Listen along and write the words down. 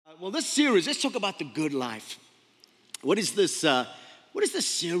Well, this series, let's talk about the good life. What is this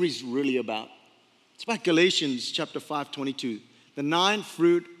series really about? It's about Galatians chapter 5:22, the 9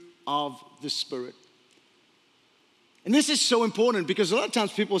 fruit of the Spirit. And this is so important because a lot of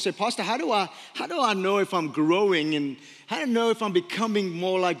times people say, Pastor, how do I know if I'm growing and how do I know if I'm becoming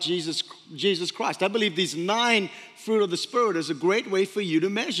more like Jesus Christ? I believe these 9 fruit of the Spirit is a great way for you to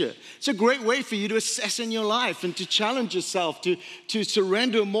measure. It's a great way for you to assess in your life and to challenge yourself, to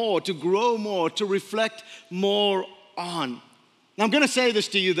surrender more, to grow more, to reflect more on. Now, I'm going to say this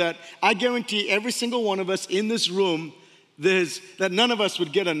to you that I guarantee every single one of us in this room that none of us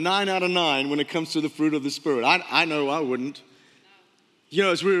would get a 9 out of 9 when it comes to the fruit of the Spirit. I know I wouldn't. You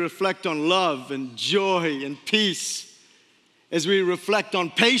know, as we reflect on love and joy and peace, as we reflect on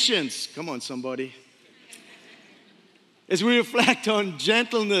patience, come on somebody, as we reflect on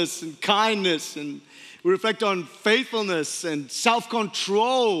gentleness and kindness, and we reflect on faithfulness and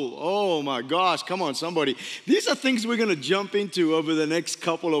self-control. Oh my gosh, come on somebody. These are things we're going to jump into over the next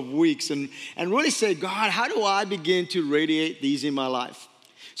couple of weeks and really say, God, how do I begin to radiate these in my life?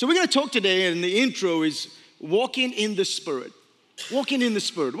 So we're going to talk today, and the intro is walking in the Spirit. Walking in the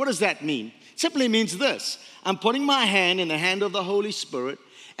Spirit. What does that mean? It simply means this. I'm putting my hand in the hand of the Holy Spirit,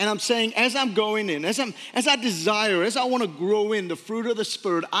 and I'm saying, as I'm going in, as I desire, as I want to grow in the fruit of the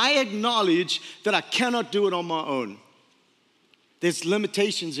Spirit, I acknowledge that I cannot do it on my own. There's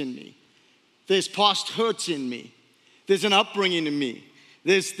limitations in me. There's past hurts in me. There's an upbringing in me.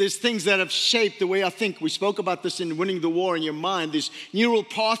 There's things that have shaped the way I think. We spoke about this in Winning the War in Your Mind. There's neural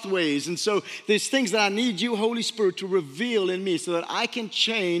pathways. And so there's things that I need you, Holy Spirit, to reveal in me so that I can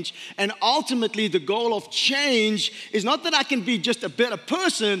change. And ultimately, the goal of change is not that I can be just a better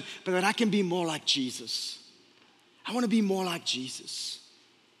person, but that I can be more like Jesus. I want to be more like Jesus.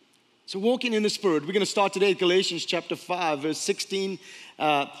 So walking in the Spirit, we're going to start today at Galatians chapter 5, verse 16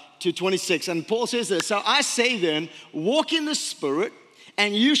 to 26. And Paul says this, so I say then, walk in the Spirit,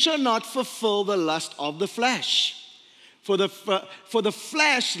 and you shall not fulfill the lust of the flesh. For the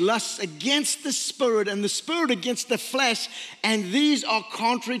flesh lusts against the Spirit, and the Spirit against the flesh, and these are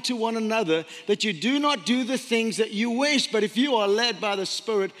contrary to one another, that you do not do the things that you wish. But if you are led by the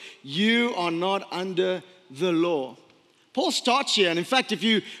Spirit, you are not under the law. Paul starts here, and in fact, if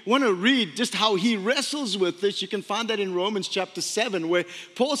you want to read just how he wrestles with this, you can find that in Romans chapter 7, where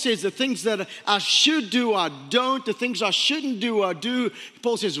Paul says the things that I should do, I don't. The things I shouldn't do, I do.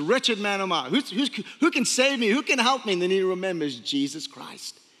 Paul says, wretched man am I. Who can save me? Who can help me? And then he remembers Jesus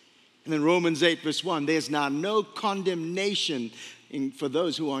Christ. And then Romans 8, verse 1, there's now no condemnation for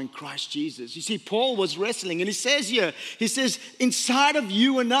those who are in Christ Jesus. You see, Paul was wrestling, and he says inside of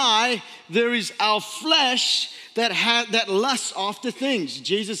you and I, there is our flesh that lusts after things.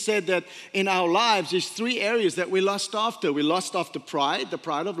 Jesus said that in our lives, there's 3 areas that we lust after. We lust after pride, the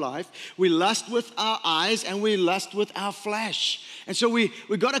pride of life. We lust with our eyes, and we lust with our flesh. And so we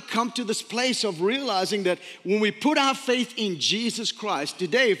got to come to this place of realizing that when we put our faith in Jesus Christ,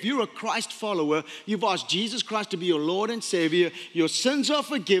 today, if you're a Christ follower, you've asked Jesus Christ to be your Lord and Savior, your sins are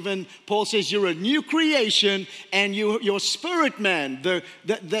forgiven. Paul says you're a new creation, and your spirit man,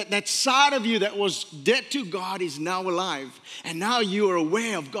 that side of you that was dead to God is now alive. And now you are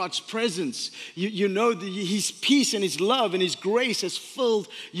aware of God's presence. You know His peace and His love and His grace has filled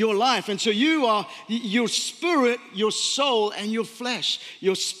your life. And so you are your spirit, your soul, and your flesh.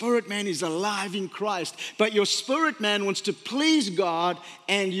 Your spirit man is alive in Christ. But your spirit man wants to please God,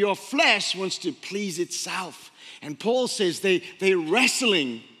 and your flesh wants to please itself. And Paul says they're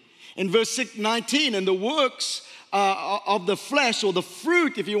wrestling. In verse 19, and the works of the flesh, or the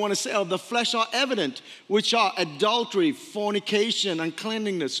fruit, if you want to say, of the flesh are evident, which are adultery, fornication,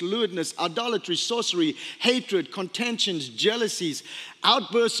 uncleanness, lewdness, idolatry, sorcery, hatred, contentions, jealousies,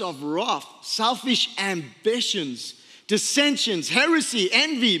 outbursts of wrath, selfish ambitions, dissensions, heresy,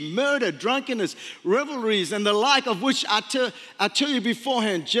 envy, murder, drunkenness, revelries, and the like, of which I tell you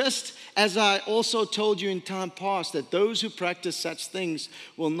beforehand, just as I also told you in time past, that those who practice such things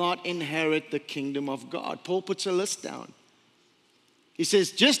will not inherit the kingdom of God. Paul puts a list down. He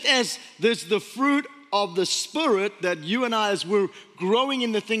says, just as there's the fruit of the Spirit that you and I, as we're growing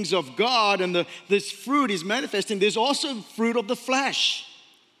in the things of God, and this fruit is manifesting, there's also fruit of the flesh.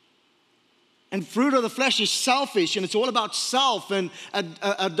 And fruit of the flesh is selfish, and it's all about self and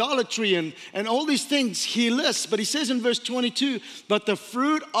idolatry and all these things he lists. But he says in verse 22, but the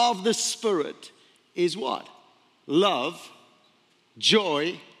fruit of the Spirit is what? Love,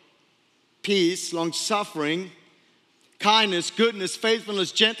 joy, peace, long-suffering, kindness, goodness,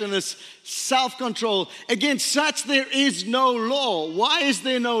 faithfulness, gentleness, self-control. Against such there is no law. Why is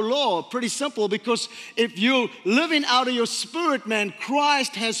there no law? Pretty simple, because if you're living out of your spirit, man,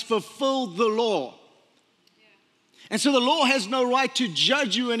 Christ has fulfilled the law. And so the law has no right to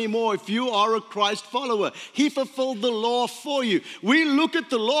judge you anymore if you are a Christ follower. He fulfilled the law for you. We look at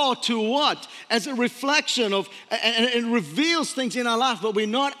the law to what? As a reflection of, and it reveals things in our life, but we're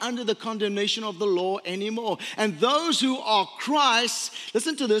not under the condemnation of the law anymore. And those who are Christ,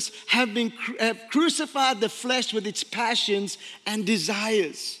 listen to this, have crucified the flesh with its passions and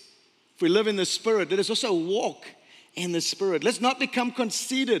desires. If we live in the Spirit, let us also walk in the Spirit. Let's not become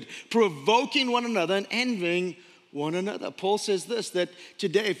conceited, provoking one another and envying one another. Paul says this, that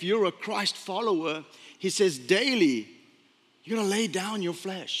today if you're a Christ follower, he says daily, you're going to lay down your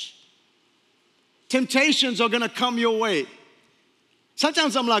flesh. Temptations are going to come your way.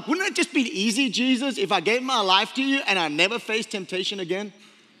 Sometimes I'm like, wouldn't it just be easy, Jesus, if I gave my life to you and I never faced temptation again?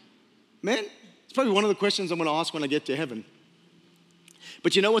 Man, it's probably one of the questions I'm going to ask when I get to heaven.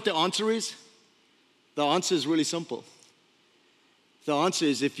 But you know what the answer is? The answer is really simple. The answer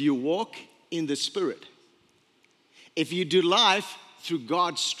is if you walk in the Spirit, if you do life through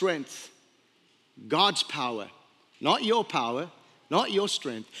God's strength, God's power, not your power, not your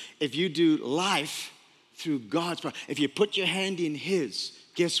strength. If you do life through God's power, if you put your hand in His,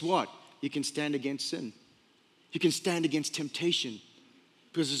 guess what? You can stand against sin. You can stand against temptation.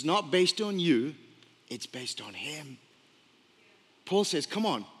 Because it's not based on you, it's based on Him. Paul says, come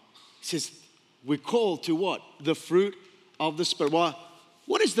on. He says, we're called to what? The fruit of the Spirit. Well,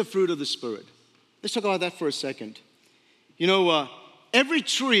 what is the fruit of the Spirit? Let's talk about that for a second. You know, every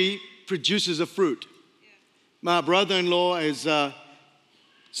tree produces a fruit. My brother-in-law is a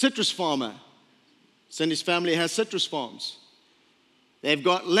citrus farmer. And his family has citrus farms. They've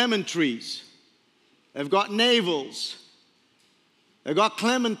got lemon trees. They've got navels. They've got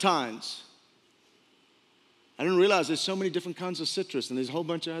clementines. I didn't realize there's so many different kinds of citrus, and there's a whole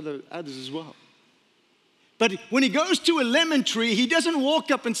bunch of others as well. But when he goes to a lemon tree, he doesn't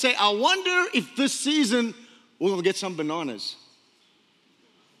walk up and say, I wonder if this season we'll get some bananas.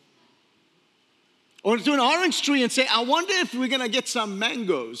 Or to an orange tree and say, I wonder if we're going to get some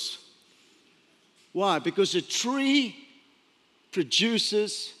mangoes. Why? Because a tree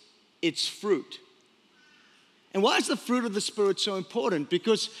produces its fruit. And why is the fruit of the Spirit so important?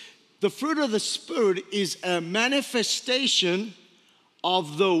 Because the fruit of the Spirit is a manifestation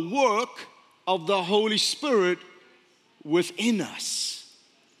of the work of the Holy Spirit within us.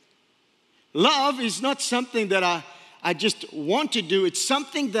 Love is not something that I just want to do. It's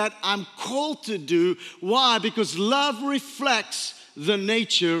something that I'm called to do. Why? Because love reflects the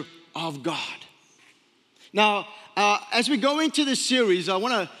nature of God. Now, as we go into this series, I'm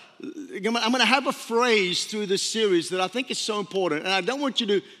going to have a phrase through this series that I think is so important. And I don't want you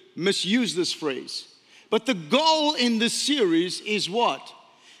to misuse this phrase. But the goal in this series is what?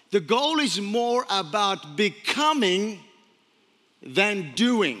 The goal is more about becoming than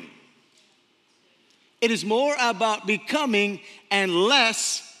doing. It is more about becoming and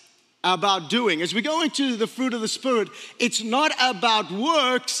less about doing. As we go into the fruit of the Spirit, it's not about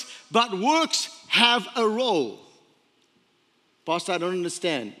works, but works have a role. Pastor, I don't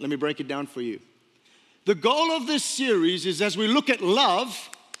understand. Let me break it down for you. The goal of this series is as we look at love,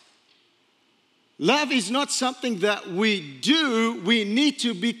 love is not something that we do. We need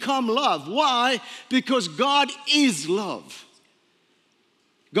to become love. Why? Because God is love.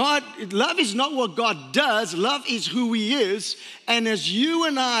 Love is not what God does. Love is who He is. And as you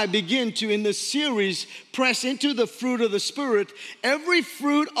and I begin to, in this series, press into the fruit of the Spirit, every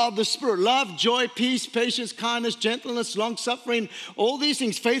fruit of the Spirit, love, joy, peace, patience, kindness, gentleness, long-suffering, all these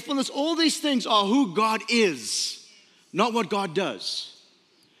things, faithfulness, all these things are who God is, not what God does.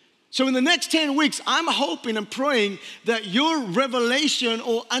 So in the next 10 weeks, I'm hoping and praying that your revelation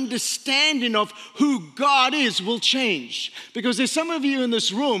or understanding of who God is will change. Because there's some of you in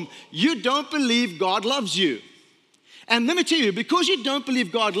this room, you don't believe God loves you. And let me tell you, because you don't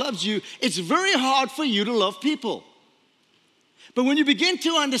believe God loves you, it's very hard for you to love people. But when you begin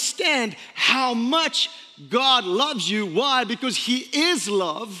to understand how much God loves you, why? Because He is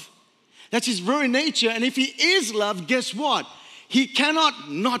love. That's His very nature. And if He is love, guess what? He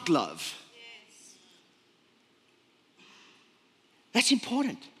cannot not love. Yes. That's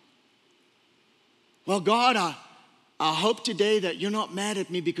important. Well, God, I hope today that you're not mad at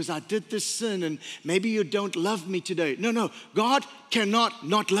me because I did this sin and maybe you don't love me today. No. God cannot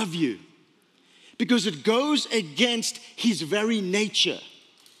not love you because it goes against His very nature.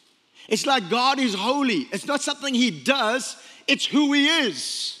 It's like God is holy. It's not something He does. It's who He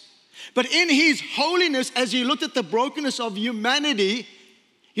is. But in his holiness, as he looked at the brokenness of humanity,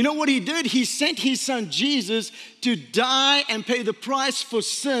 you know what he did? He sent his son Jesus to die and pay the price for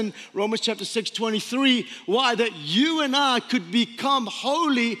sin. Romans chapter 6:23. Why? That you and I could become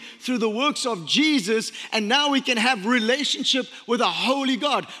holy through the works of Jesus, and now we can have relationship with a holy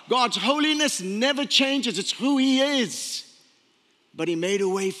God. God's holiness never changes. It's who he is. But he made a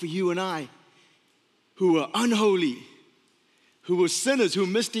way for you and I, who were unholy, who were sinners, who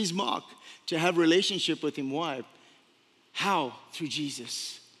missed his mark, to have relationship with him. Why? How? Through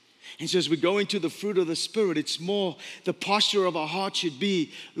Jesus. And so as we go into the fruit of the Spirit, it's more the posture of our heart should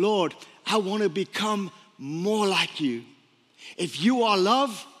be, Lord, I want to become more like you. If you are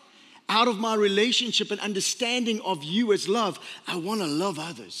love, out of my relationship and understanding of you as love, I want to love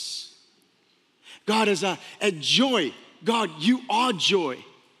others. God, as a joy, God, you are joy.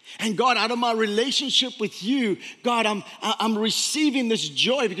 And God, out of my relationship with you, God, I'm receiving this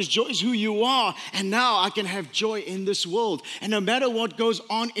joy because joy is who you are. And now I can have joy in this world. And no matter what goes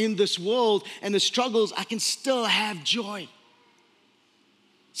on in this world and the struggles, I can still have joy.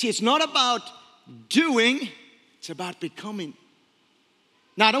 See, it's not about doing, it's about becoming.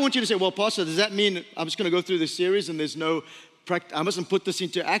 Now, I don't want you to say, well, Pastor, does that mean I'm just going to go through this series and there's no I mustn't put this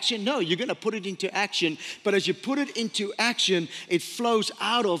into action? No, you're going to put it into action. But as you put it into action, it flows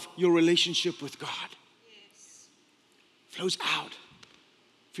out of your relationship with God. Yes. Flows out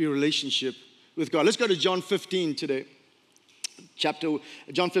for your relationship with God. Let's go to John 15 today.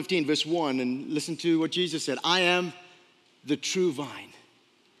 John 15, verse 1, and listen to what Jesus said. I am the true vine,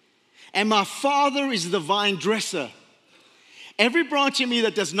 and my Father is the vine dresser. Every branch in me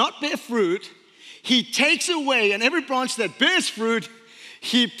that does not bear fruit, he takes away, and every branch that bears fruit,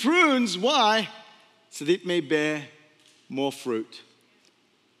 he prunes. Why? So that it may bear more fruit.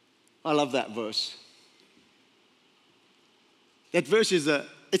 I love that verse. That verse is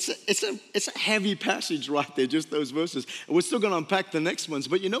it's a heavy passage right there, just those verses. And we're still going to unpack the next ones.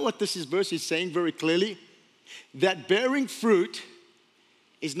 But you know what this verse is saying very clearly? That bearing fruit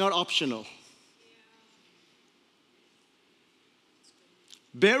is not optional.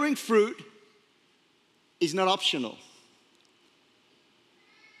 Bearing fruit is not optional.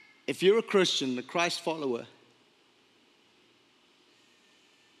 If you're a Christian, a Christ follower,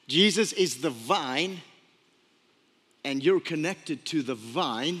 Jesus is the vine, and you're connected to the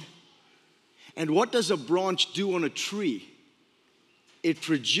vine. And what does a branch do on a tree? It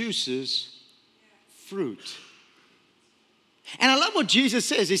produces fruit. And I love what Jesus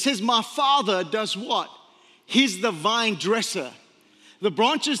says. He says, my Father does what? He's the vine dresser. The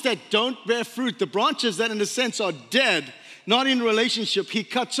branches that don't bear fruit, the branches that in a sense are dead, not in relationship, he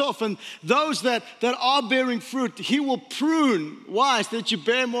cuts off. And those that are bearing fruit, he will prune. Why? So that you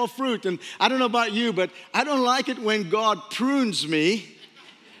bear more fruit. And I don't know about you, but I don't like it when God prunes me.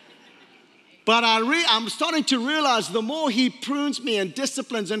 But I'm starting to realize the more he prunes me and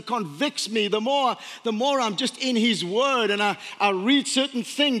disciplines and convicts me, the more I'm just in his word. And I read certain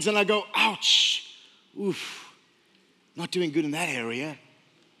things and I go, ouch, oof. Not doing good in that area.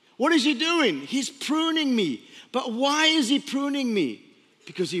 What is he doing? He's pruning me. But why is he pruning me?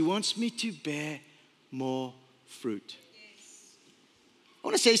 Because he wants me to bear more fruit. Yes. I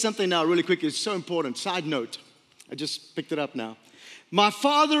want to say something now really quickly. It's so important. Side note. I just picked it up now. My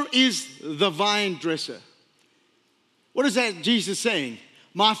Father is the vine dresser. What is that Jesus saying?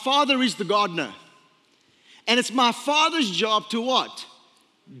 My Father is the gardener. And it's my Father's job to what?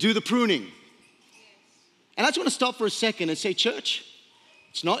 Do the pruning. And I just want to stop for a second and say, church,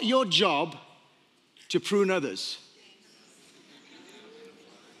 it's not your job to prune others.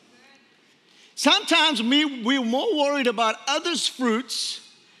 Sometimes we're more worried about others' fruits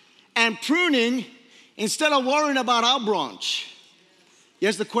and pruning instead of worrying about our branch.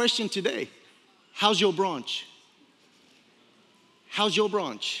 Here's the question today. How's your branch? How's your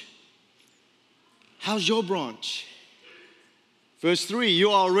branch? How's your branch? Verse 3,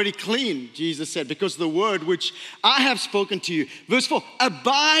 you are already clean, Jesus said, because the word which I have spoken to you. Verse 4,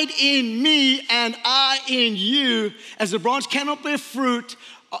 abide in me and I in you. As the branch cannot bear fruit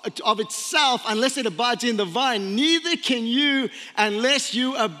of itself unless it abides in the vine, neither can you unless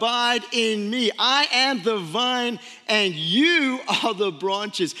you abide in me. I am the vine and you are the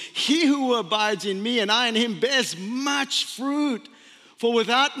branches. He who abides in me and I in him bears much fruit. For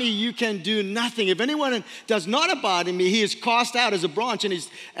without me, you can do nothing. If anyone does not abide in me, he is cast out as a branch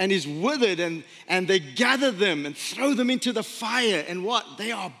and is withered, and they gather them and throw them into the fire. And what?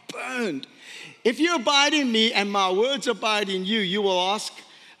 They are burned. If you abide in me and my words abide in you, you will ask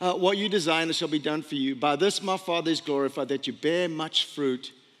what you desire and it shall be done for you. By this my Father is glorified, that you bear much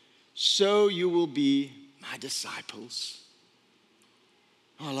fruit, so you will be my disciples.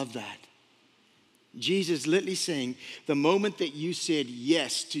 Oh, I love that. Jesus literally saying, the moment that you said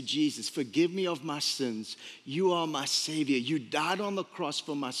yes to Jesus, forgive me of my sins, you are my Savior. You died on the cross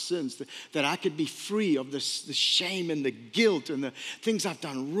for my sins, that I could be free of the shame and the guilt and the things I've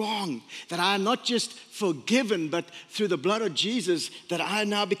done wrong, that I am not just forgiven, but through the blood of Jesus, that I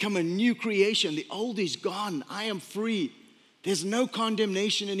now become a new creation. The old is gone. I am free. There's no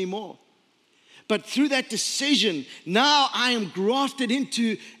condemnation anymore. But through that decision, now I am grafted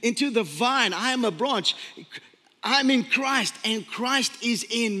into the vine. I am a branch. I'm in Christ, and Christ is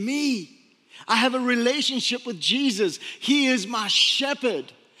in me. I have a relationship with Jesus. He is my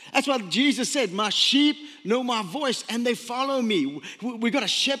shepherd. That's what Jesus said. My sheep know my voice, and they follow me. We've got a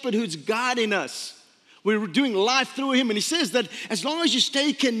shepherd who's guiding us. We're doing life through him. And he says that as long as you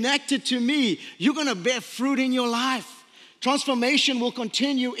stay connected to me, you're going to bear fruit in your life. Transformation will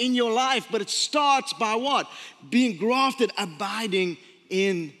continue in your life, but it starts by what? Being grafted, abiding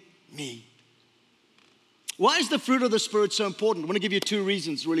in me. Why is the fruit of the Spirit so important? I want to give you 2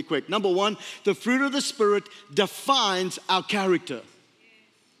 reasons really quick. Number 1, the fruit of the Spirit defines our character.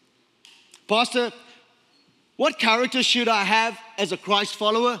 Pastor, what character should I have as a Christ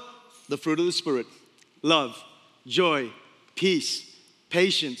follower? The fruit of the Spirit. Love, joy, peace,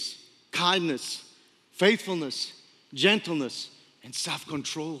 patience, kindness, faithfulness, gentleness, and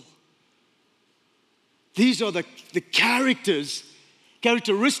self-control. These are the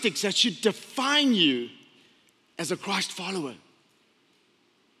characteristics that should define you as a Christ follower.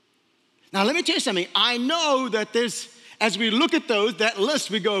 Now, let me tell you something. I know that as we look at that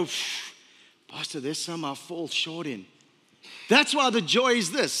list, we go, Pastor, there's some I fall short in. That's why the joy is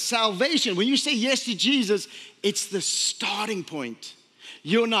this. Salvation, when you say yes to Jesus, it's the starting point.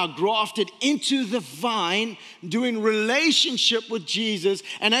 You're now grafted into the vine, doing relationship with Jesus.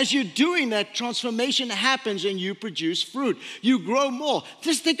 And as you're doing that, transformation happens and you produce fruit. You grow more.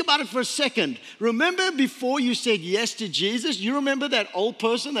 Just think about it for a second. Remember before you said yes to Jesus, you remember that old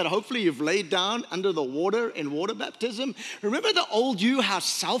person that hopefully you've laid down under the water in water baptism? Remember the old you, how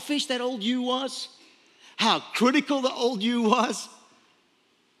selfish that old you was? How critical the old you was?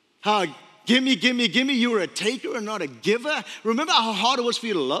 How gimme, gimme, gimme. You were a taker and not a giver. Remember how hard it was for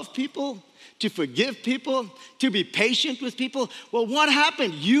you to love people, to forgive people, to be patient with people? Well, what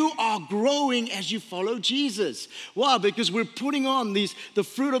happened? You are growing as you follow Jesus. Why? Because we're putting on the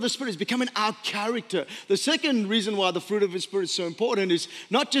fruit of the Spirit is becoming our character. The second reason why the fruit of the Spirit is so important is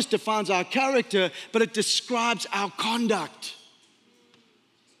not just defines our character, but it describes our conduct.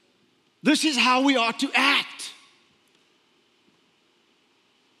 This is how we are to act.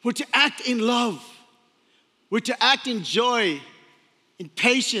 We're to act in love. We're to act in joy, in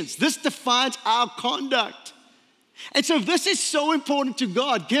patience. This defines our conduct. And so if this is so important to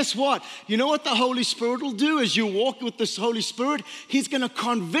God, guess what? You know what the Holy Spirit will do as you walk with this Holy Spirit? He's going to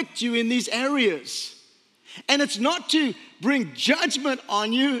convict you in these areas. And it's not to bring judgment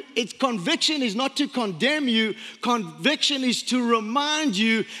on you. Conviction is not to condemn you. Conviction is to remind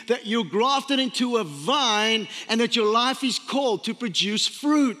you that you're grafted into a vine and that your life is called to produce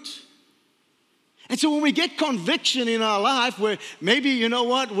fruit. And so when we get conviction in our life, where maybe, you know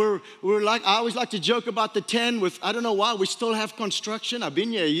what, we're like, I always like to joke about the 10 with, I don't know why, we still have construction. I've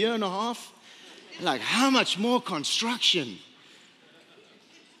been here a year and a half. Like, how much more construction?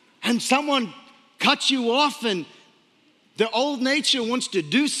 And someone cuts you off and the old nature wants to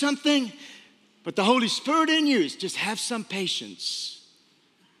do something, but the Holy Spirit in you is just have some patience.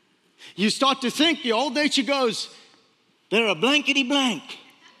 You start to think, the old nature goes, they're a blankety blank.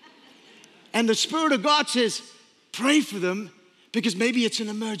 And the Spirit of God says, pray for them because maybe it's an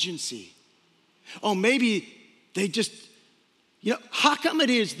emergency. Or maybe they just, how come it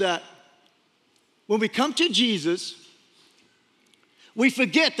is that when we come to Jesus, we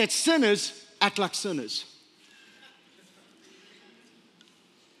forget that sinners act like sinners.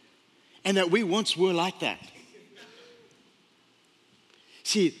 And that we once were like that.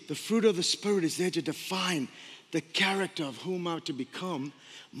 See, the fruit of the Spirit is there to define the character of whom I'm to become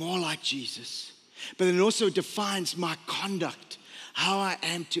more like Jesus. But it also defines my conduct, how I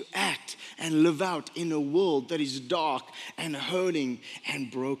am to act and live out in a world that is dark and hurting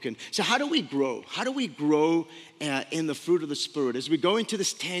and broken. So how do we grow? How do we grow in the fruit of the Spirit? As we go into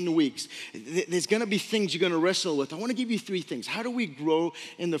this 10 weeks, there's going to be things you're going to wrestle with. I want to give you 3 things. How do we grow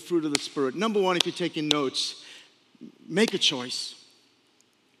in the fruit of the Spirit? Number 1, if you're taking notes, make a choice.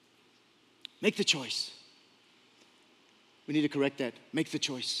 Make the choice. We need to correct that. Make the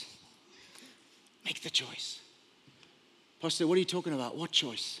choice. Make the choice. Pastor, what are you talking about? What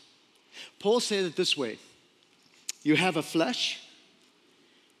choice? Paul said it this way. You have a flesh,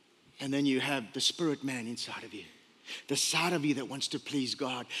 and then you have the spirit man inside of you. The side of you that wants to please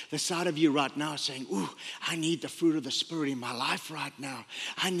God. The side of you right now saying, ooh, I need the fruit of the Spirit in my life right now.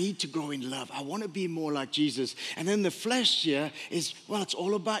 I need to grow in love. I want to be more like Jesus. And then the flesh here is, well, it's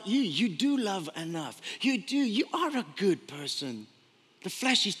all about you. You do love enough. You are a good person. The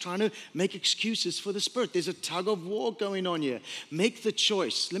flesh is trying to make excuses for the Spirit. There's a tug of war going on here. Make the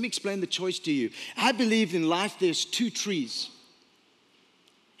choice. Let me explain the choice to you. I believe in life there's two trees.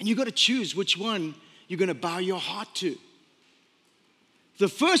 And you've got to choose which one you're going to bow your heart to. The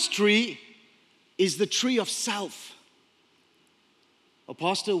first tree is the tree of self. Oh,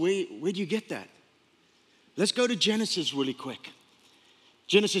 Pastor, where do you get that? Let's go to Genesis really quick.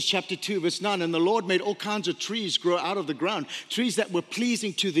 Genesis chapter 2, verse 9. And the Lord made all kinds of trees grow out of the ground. Trees that were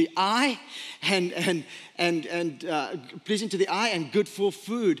pleasing to the eye and pleasing to the eye and good for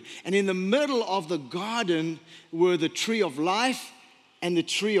food. And in the middle of the garden were the tree of life and the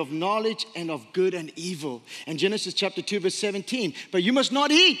tree of knowledge and of good and evil. And Genesis chapter 2, verse 17. But you must not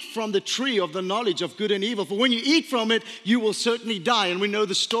eat from the tree of the knowledge of good and evil. For when you eat from it, you will certainly die. And we know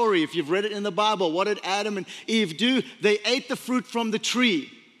the story. If you've read it in the Bible, what did Adam and Eve do? They ate the fruit from the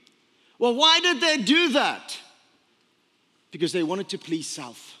tree. Well, why did they do that? Because they wanted to please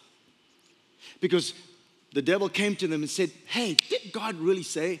self. Because the devil came to them and said, hey, did God really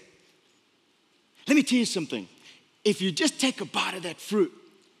say? Let me tell you something. If you just take a bite of that fruit,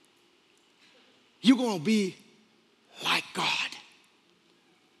 you're going to be like God.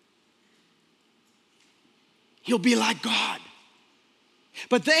 You'll be like God.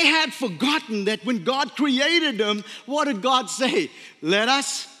 But they had forgotten that when God created them, what did God say? Let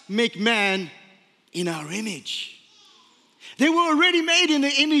us make man in our image. They were already made in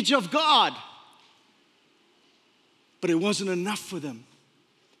the image of God. But it wasn't enough for them.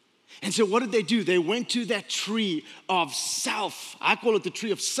 And so what did they do? They went to that tree of self. I call it the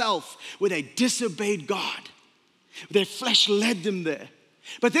tree of self, where they disobeyed God. Their flesh led them there.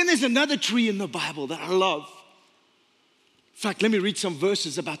 But then there's another tree in the Bible that I love. In fact, let me read some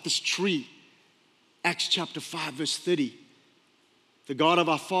verses about this tree. Acts chapter 5, verse 30. The God of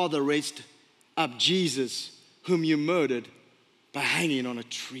our father raised up Jesus, whom you murdered by hanging on a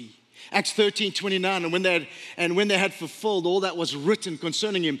tree. Acts 13:29, and when they had fulfilled all that was written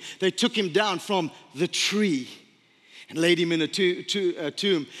concerning him, they took him down from the tree and laid him in a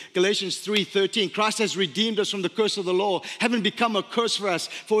tomb. Galatians 3:13, Christ has redeemed us from the curse of the law, having become a curse for us.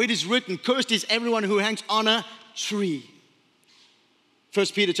 For it is written, cursed is everyone who hangs on a tree. 1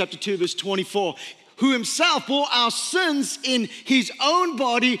 Peter chapter 2, verse 24, who himself bore our sins in his own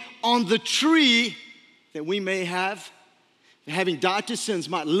body on the tree, that we may have, having died to sins,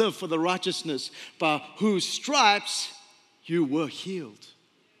 might live for the righteousness, by whose stripes you were healed.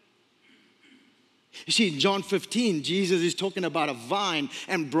 You see, in John 15, Jesus is talking about a vine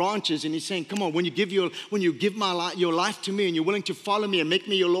and branches, and he's saying, come on, when you give your life to me and you're willing to follow me and make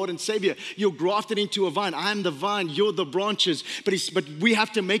me your Lord and Savior, you're grafted into a vine. I'm the vine, you're the branches. But we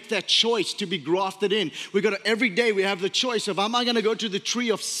have to make that choice to be grafted in. Every day we have the choice of, am I going to go to the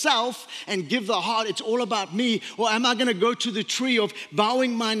tree of self and give the heart, it's all about me, or am I going to go to the tree of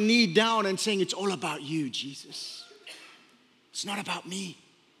bowing my knee down and saying, it's all about you, Jesus. It's not about me.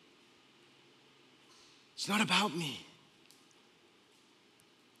 It's not about me.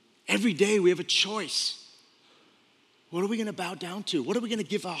 Every day we have a choice. What are we going to bow down to? What are we going to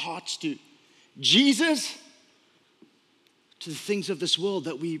give our hearts to? Jesus, to the things of this world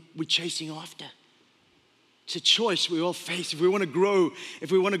that we're chasing after. It's a choice we all face. If we want to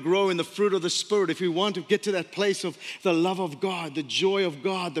grow in the fruit of the Spirit, if we want to get to that place of the love of God, the joy of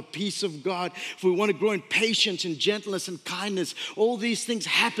God, the peace of God, if we want to grow in patience and gentleness and kindness, all these things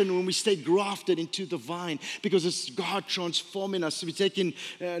happen when we stay grafted into the vine, because it's God transforming us. So we're taking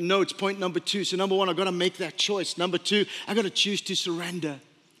notes. Point number 2. So number 1, I've got to make that choice. Number 2, I've got to choose to surrender.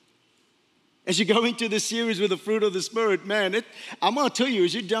 As you go into this series with the fruit of the Spirit, man, I'm going to tell you,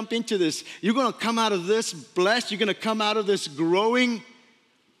 as you jump into this, you're going to come out of this blessed. You're going to come out of this growing,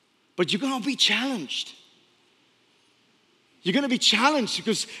 but you're going to be challenged. You're going to be challenged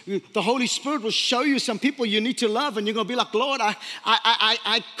because the Holy Spirit will show you some people you need to love, and you're going to be like, Lord,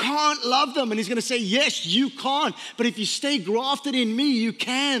 I can't love them. And he's going to say, yes, you can't. But if you stay grafted in me, you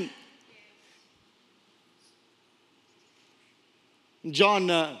can.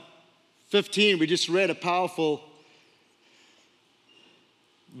 John 15, we just read a powerful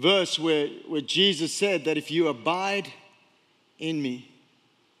verse where Jesus said that if you abide in me,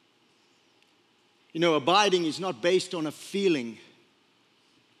 abiding is not based on a feeling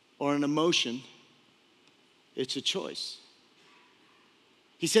or an emotion. It's a choice.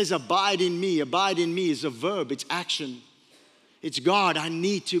 He says, abide in me. Abide in me is a verb. It's action. It's God, I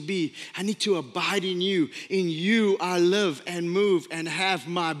need to abide in you. In you I live and move and have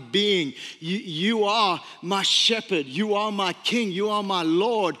my being. You are my shepherd. You are my king. You are my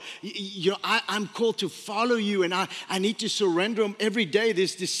Lord. I'm called to follow you, and I need to surrender them every day.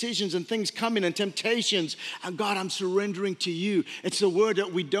 There's decisions and things coming and temptations. And God, I'm surrendering to you. It's a word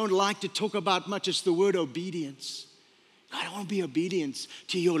that we don't like to talk about much. It's the word obedience. God, I want to be obedient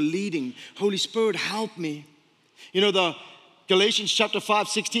to your leading. Holy Spirit, help me. The Galatians chapter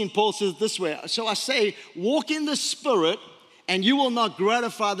 5:16, Paul says it this way. So I say, walk in the Spirit, and you will not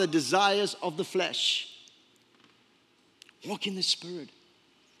gratify the desires of the flesh. Walk in the Spirit.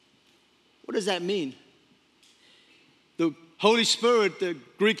 What does that mean? The Holy Spirit, the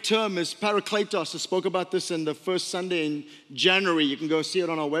Greek term is parakletos. I spoke about this in the first Sunday in January. You can go see it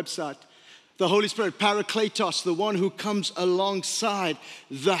on our website. The Holy Spirit, parakletos, the one who comes alongside,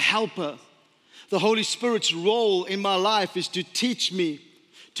 the helper. The Holy Spirit's role in my life is to teach me,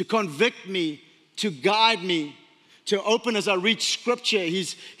 to convict me, to guide me, to open as I read Scripture.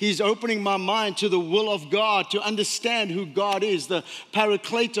 He's opening my mind to the will of God, to understand who God is, the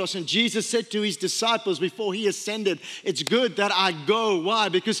parakletos. And Jesus said to his disciples before he ascended, it's good that I go. Why?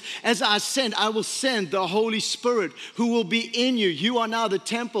 Because as I ascend, I will send the Holy Spirit who will be in you. You are now the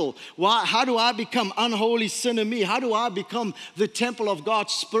temple. Why? How do I become unholy sin in me? How do I become the temple of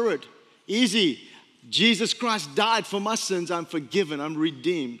God's Spirit? Easy. Jesus Christ died for my sins. I'm forgiven. I'm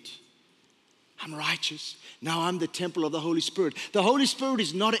redeemed. I'm righteous. Now I'm the temple of the Holy Spirit. The Holy Spirit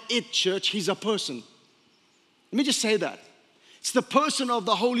is not an it, church. He's a person. Let me just say that. It's the person of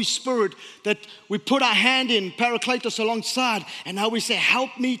the Holy Spirit that we put our hand in, parakletos, alongside, and now we say,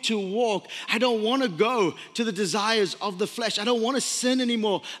 help me to walk. I don't want to go to the desires of the flesh. I don't want to sin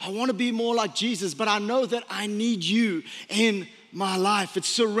anymore. I want to be more like Jesus, but I know that I need you in my life. It's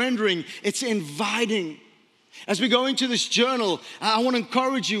surrendering. It's inviting. As we go into this journal, I want to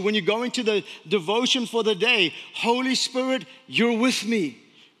encourage you when you go into the devotion for the day, Holy Spirit, you're with me.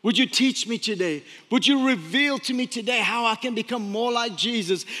 Would you teach me today? Would you reveal to me today how I can become more like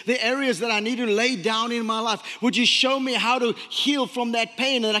Jesus? The areas that I need to lay down in my life. Would you show me how to heal from that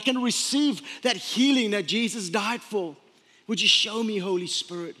pain, and I can receive that healing that Jesus died for? Would you show me, Holy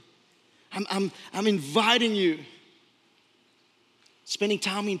Spirit? I'm inviting you. Spending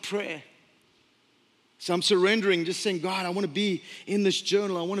time in prayer. So I'm surrendering, just saying, God, I want to be in this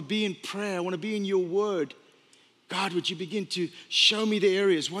journal. I want to be in prayer. I want to be in your word. God, would you begin to show me the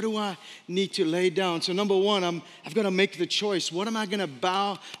areas? What do I need to lay down? So number one, I've got to make the choice. What am I going to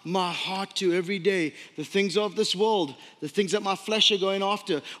bow my heart to every day? The things of this world, the things that my flesh are going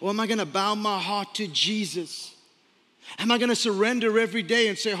after. Or am I going to bow my heart to Jesus? Am I going to surrender every day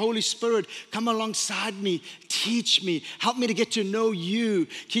and say, Holy Spirit, come alongside me, teach me, help me to get to know you,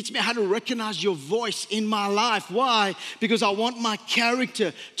 teach me how to recognize your voice in my life. Why? Because I want my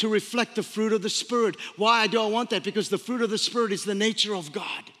character to reflect the fruit of the Spirit. Why do I want that? Because the fruit of the Spirit is the nature of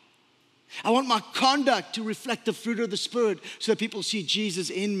God. I want my conduct to reflect the fruit of the Spirit so that people see Jesus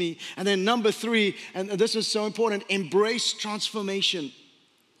in me. And then number three, and this is so important, embrace transformation.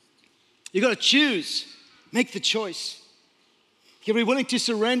 You got to choose. Make the choice. You be willing to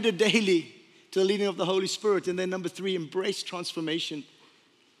surrender daily to the leading of the Holy Spirit. And then number three, embrace transformation.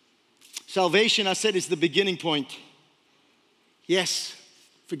 Salvation, I said, is the beginning point. Yes,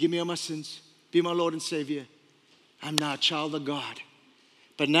 forgive me of my sins. Be my Lord and Savior. I'm now a child of God.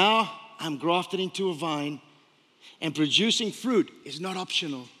 But now I'm grafted into a vine, and producing fruit is not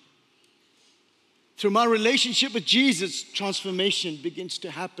optional. Through my relationship with Jesus, transformation begins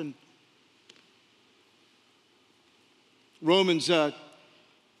to happen. Romans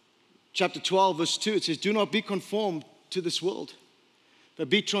chapter 12, verse 2, it says, do not be conformed to this world, but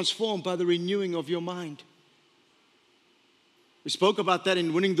be transformed by the renewing of your mind. We spoke about that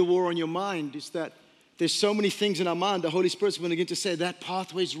in Winning the War on Your Mind, is that there's so many things in our mind. The Holy Spirit's going to begin to say that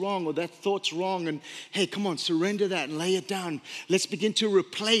pathway's wrong or that thought's wrong. And hey, come on, surrender that and lay it down. Let's begin to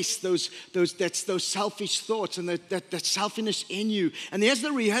replace those selfish thoughts and that selfishness in you. And here's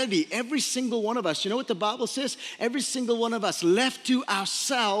the reality. Every single one of us, you know what the Bible says? Every single one of us left to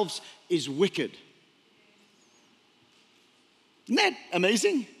ourselves is wicked. Isn't that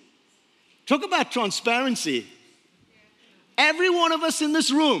amazing? Talk about transparency. Every one of us in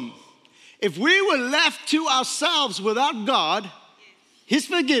this room, if we were left to ourselves without God, His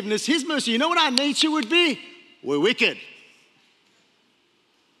forgiveness, His mercy, you know what our nature would be? We're wicked.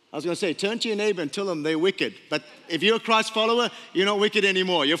 I was going to say, turn to your neighbor and tell them they're wicked. But if you're a Christ follower, you're not wicked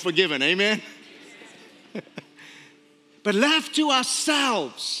anymore. You're forgiven. Amen? But left to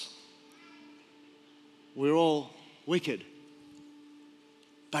ourselves, we're all wicked.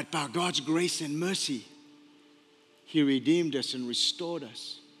 But by God's grace and mercy, He redeemed us and restored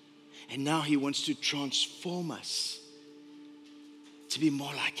us. And now He wants to transform us to be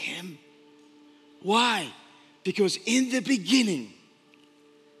more like Him. Why? Because in the beginning,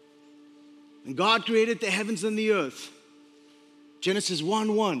 when God created the heavens and the earth, Genesis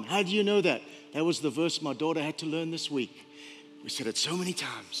 1:1, how do you know that? That was the verse my daughter had to learn this week. We said it so many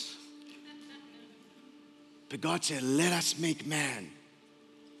times. But God said, let us make man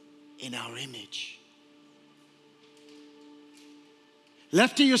in our image.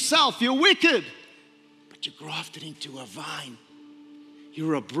 Left to yourself, you're wicked, but you're grafted into a vine.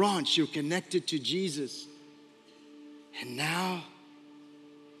 You're a branch, you're connected to Jesus. And now,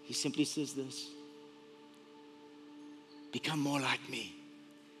 He simply says this, become more like me.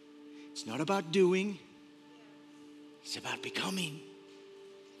 It's not about doing, it's about becoming.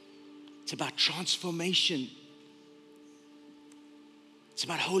 It's about transformation. It's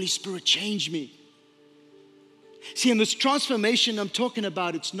about Holy Spirit, change me. See, in this transformation I'm talking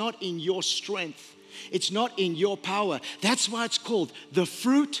about, it's not in your strength. It's not in your power. That's why it's called the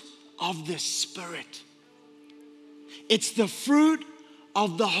fruit of the Spirit. It's the fruit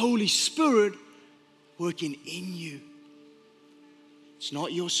of the Holy Spirit working in you. It's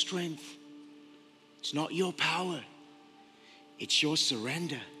not your strength. It's not your power. It's your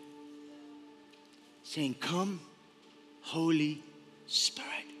surrender. Saying, come, Holy Spirit.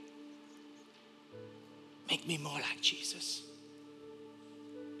 Make me more like Jesus.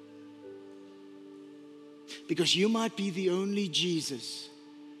 Because you might be the only Jesus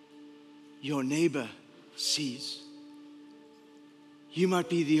your neighbor sees. You might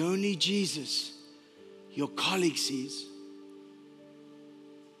be the only Jesus your colleague sees.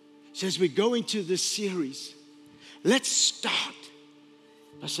 So as we go into this series, let's start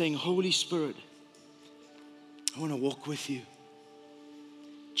by saying, Holy Spirit, I want to walk with you.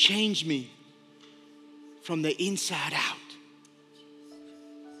 Change me from the inside out.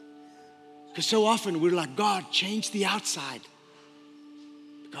 Because so often we're like, God, change the outside.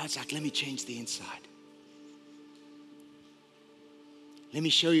 But God's like, let me change the inside. Let me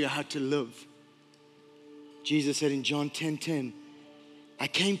show you how to live. Jesus said in John 10:10, I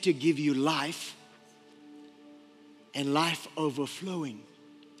came to give you life and life overflowing.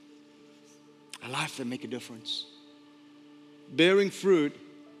 A life that makes a difference. Bearing fruit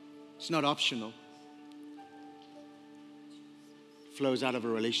is not optional. It flows out of a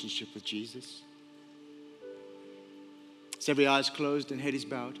relationship with Jesus. So every eye is closed and head is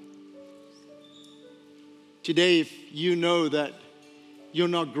bowed. Today, if you know that you're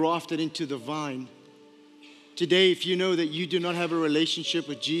not grafted into the vine, today, if you know that you do not have a relationship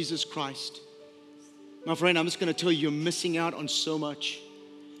with Jesus Christ, my friend, I'm just going to tell you, you're missing out on so much.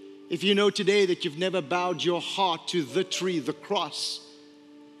 If you know today that you've never bowed your heart to the tree, the cross,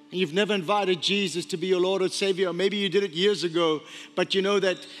 and you've never invited Jesus to be your Lord or Savior, or maybe you did it years ago, but you know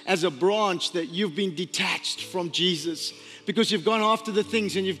that as a branch that you've been detached from Jesus because you've gone after the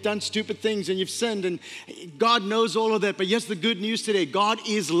things and you've done stupid things and you've sinned, and God knows all of that. But here's the good news today. God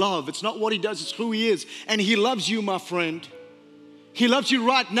is love. It's not what He does, it's who He is. And He loves you, my friend. He loves you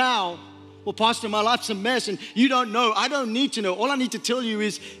right now. Well, Pastor, my life's a mess and you don't know. I don't need to know. All I need to tell you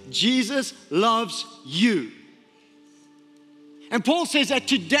is Jesus loves you. And Paul says that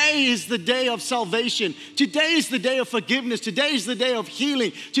today is the day of salvation. Today is the day of forgiveness. Today is the day of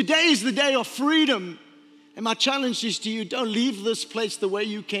healing. Today is the day of freedom. And my challenge is to you, don't leave this place the way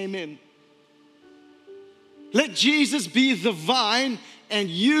you came in. Let Jesus be the vine and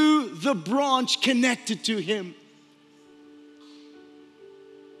you the branch connected to Him.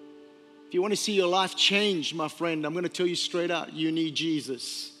 If you want to see your life change, my friend, I'm going to tell you straight out, you need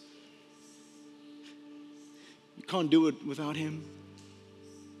Jesus. You can't do it without Him.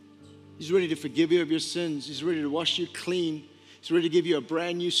 He's ready to forgive you of your sins. He's ready to wash you clean. He's ready to give you a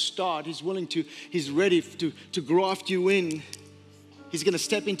brand new start. He's ready to graft you in. He's going to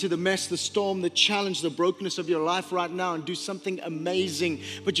step into the mess, the storm, the challenge, the brokenness of your life right now and do something amazing.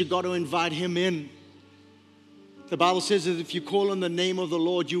 But you got to invite Him in. The Bible says that if you call on the name of the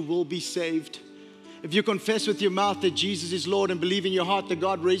Lord, you will be saved. If you confess with your mouth that Jesus is Lord and believe in your heart that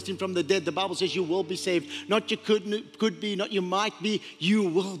God raised Him from the dead, the Bible says you will be saved. Not you could be, not you might be, you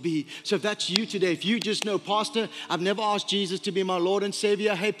will be. So if that's you today, if you just know, Pastor, I've never asked Jesus to be my Lord and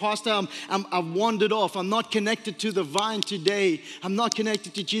Savior. Hey, Pastor, I've wandered off. I'm not connected to the vine today. I'm not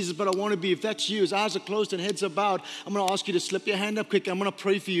connected to Jesus, but I want to be. If that's you, as eyes are closed and heads are bowed, I'm going to ask you to slip your hand up quick. I'm going to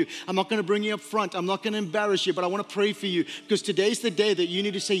pray for you. I'm not going to bring you up front. I'm not going to embarrass you, but I want to pray for you because today's the day that you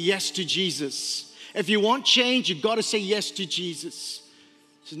need to say yes to Jesus. If you want change, you've got to say yes to Jesus.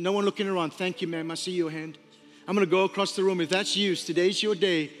 So no one looking around. Thank you, ma'am. I see your hand. I'm going to go across the room. If that's you, today's your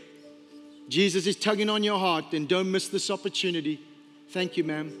day. Jesus is tugging on your heart, then don't miss this opportunity. Thank you,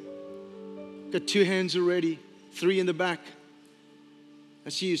 ma'am. Got 2 hands already, 3 in the back. I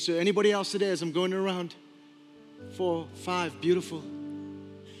see you, sir. Anybody else today as I'm going around? 4, 5, beautiful.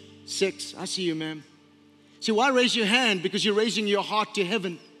 6, I see you, ma'am. See, why raise your hand? Because you're raising your heart to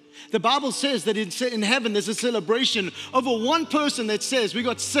heaven. The Bible says that in heaven there's a celebration over one person that says, we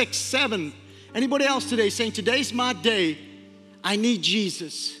got 6, 7. Anybody else today saying, today's my day, I need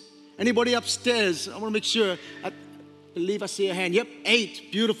Jesus? Anybody upstairs? I want to make sure. I believe I see a hand. Yep,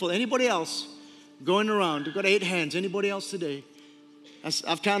 8, beautiful. Anybody else going around? We've got 8 hands. Anybody else today?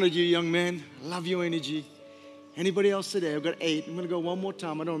 I've counted you, young man. I love your energy. Anybody else today? I've got 8. I'm going to go one more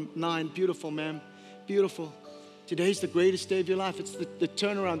time. 9, beautiful, ma'am. Beautiful. Today's the greatest day of your life. It's the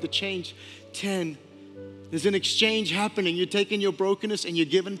turnaround, the change. 10. There's an exchange happening. You're taking your brokenness and you're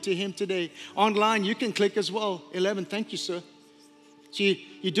giving to Him today. Online, you can click as well. 11. Thank you, sir. See,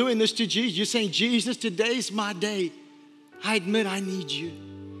 you're doing this to Jesus. You're saying, Jesus, today's my day. I admit I need you.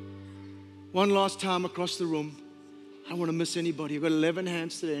 One last time across the room. I don't want to miss anybody. I've got 11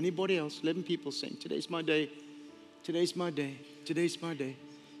 hands today. Anybody else? 11 people saying, today's my day. Today's my day. Today's my day.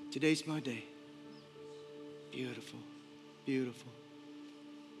 Today's my day. Beautiful. Beautiful.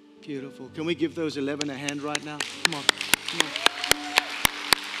 Beautiful. Can we give those 11 a hand right now? Come on. Come on.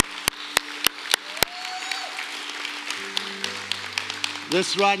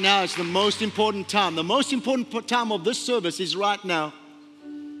 This right now is the most important time. The most important time of this service is right now.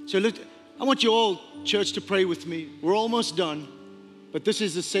 So look, I want you all, church, to pray with me. We're almost done, but this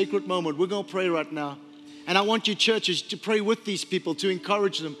is a sacred moment. We're going to pray right now. And I want you, churches, to pray with these people, to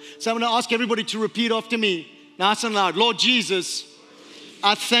encourage them. So I'm going to ask everybody to repeat after me, nice and loud. Lord Jesus,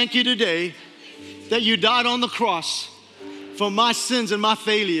 I thank you today that you died on the cross for my sins and my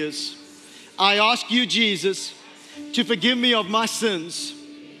failures. I ask you, Jesus, to forgive me of my sins.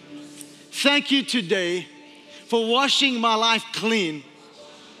 Thank you today for washing my life clean.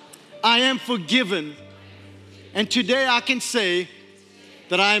 I am forgiven. And today I can say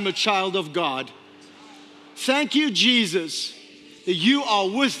that I am a child of God. Thank you, Jesus, that you are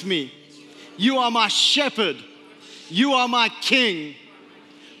with me. You are my shepherd. You are my king.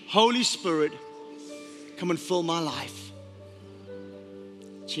 Holy Spirit, come and fill my life.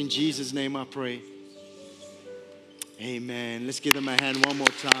 It's in Jesus' name I pray. Amen. Let's give them a hand one more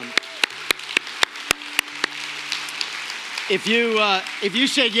time. If you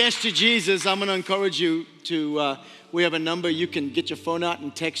said yes to Jesus, I'm going to encourage you to, we have a number you can get your phone out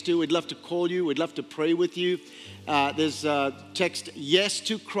and text to. We'd love to call you. We'd love to pray with you. There's text yes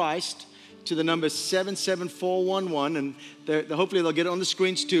to Christ to the number 77411, and hopefully they'll get it on the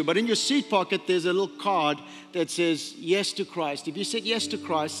screens too. But in your seat pocket, there's a little card that says yes to Christ. If you said yes to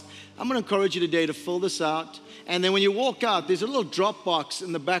Christ, I'm going to encourage you today to fill this out. And then when you walk out, there's a little drop box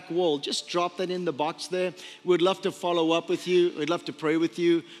in the back wall. Just drop that in the box there. We'd love to follow up with you. We'd love to pray with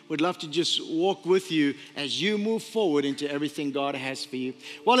you. We'd love to just walk with you as you move forward into everything God has for you.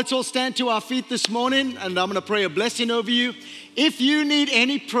 Well, let's all stand to our feet this morning, and I'm going to pray a blessing over you. If you need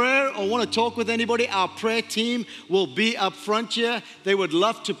any prayer or want to talk with anybody, our prayer team will be up front here. They would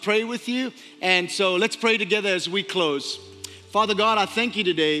love to pray with you. And so let's pray together as we close. Father God, I thank you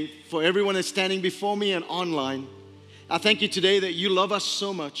today for everyone that's standing before me and online. I thank you today that you love us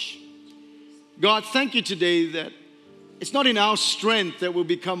so much. God, thank you today that it's not in our strength that we'll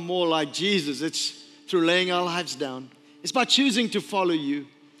become more like Jesus. It's through laying our lives down. It's by choosing to follow you.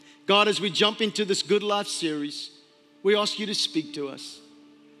 God, as we jump into this Good Life series, we ask you to speak to us.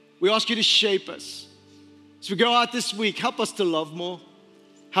 We ask you to shape us. As we go out this week, help us to love more.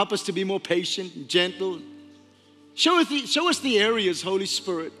 Help us to be more patient and gentle. Show us the areas, Holy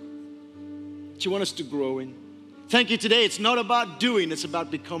Spirit, that you want us to grow in. Thank you today. It's not about doing, it's about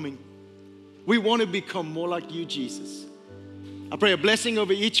becoming. We want to become more like you, Jesus. I pray a blessing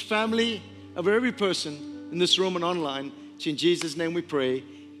over each family, over every person in this room and online. It's in Jesus' name we pray.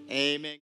 Amen.